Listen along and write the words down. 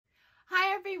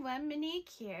everyone, Monique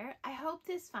here. I hope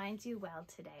this finds you well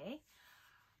today.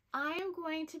 I am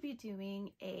going to be doing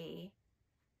a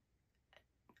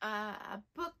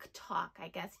book talk, I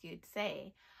guess you'd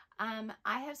say. I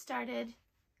have started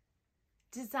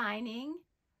designing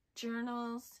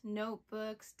journals,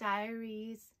 notebooks,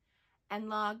 diaries, and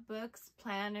logbooks,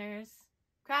 planners,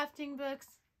 crafting books.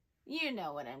 You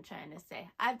know what I'm trying to say.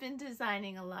 I've been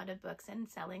designing a lot of books and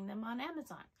selling them on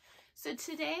Amazon. So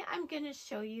today I'm going to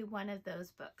show you one of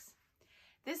those books.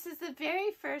 This is the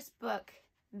very first book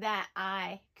that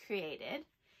I created.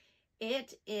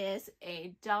 It is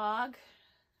a dog,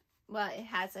 well, it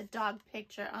has a dog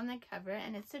picture on the cover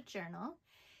and it's a journal.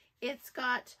 It's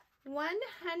got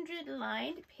 100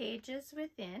 lined pages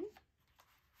within,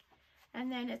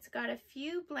 and then it's got a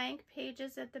few blank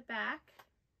pages at the back.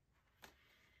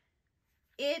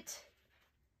 It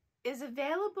is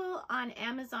available on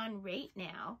Amazon right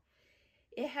now.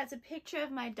 It has a picture of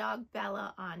my dog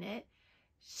Bella on it.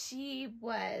 She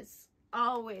was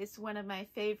always one of my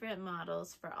favorite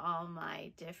models for all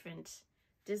my different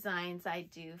designs I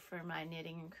do for my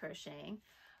knitting and crocheting.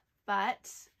 But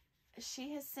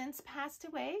she has since passed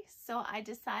away, so I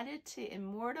decided to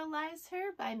immortalize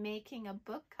her by making a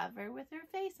book cover with her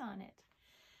face on it.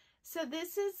 So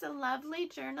this is a lovely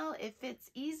journal. It fits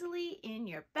easily in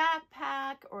your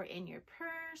backpack or in your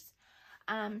purse,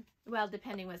 well,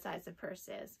 depending what size the purse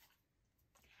is.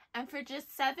 And for just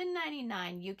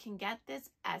 $7.99, you can get this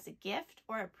as a gift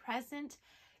or a present.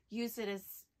 Use it as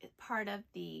part of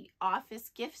the office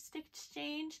gift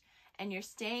exchange, and you're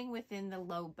staying within the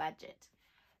low budget.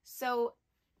 So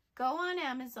go on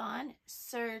Amazon,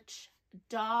 search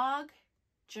Dog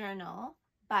Journal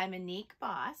by Monique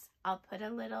Boss. I'll put a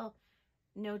little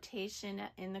notation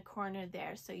in the corner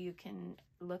there so you can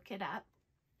look it up.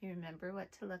 You remember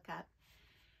what to look up.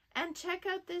 And check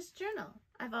out this journal.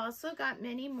 I've also got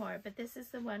many more, but this is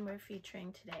the one we're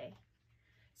featuring today.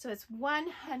 So it's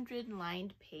 100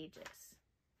 lined pages.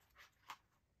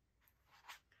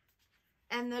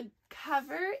 And the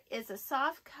cover is a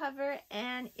soft cover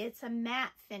and it's a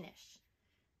matte finish.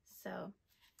 So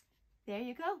there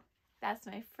you go. That's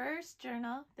my first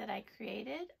journal that I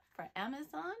created for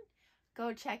Amazon.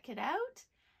 Go check it out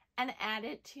and add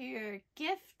it to your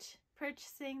gift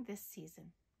purchasing this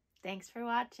season. Thanks for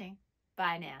watching.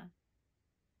 Bye now.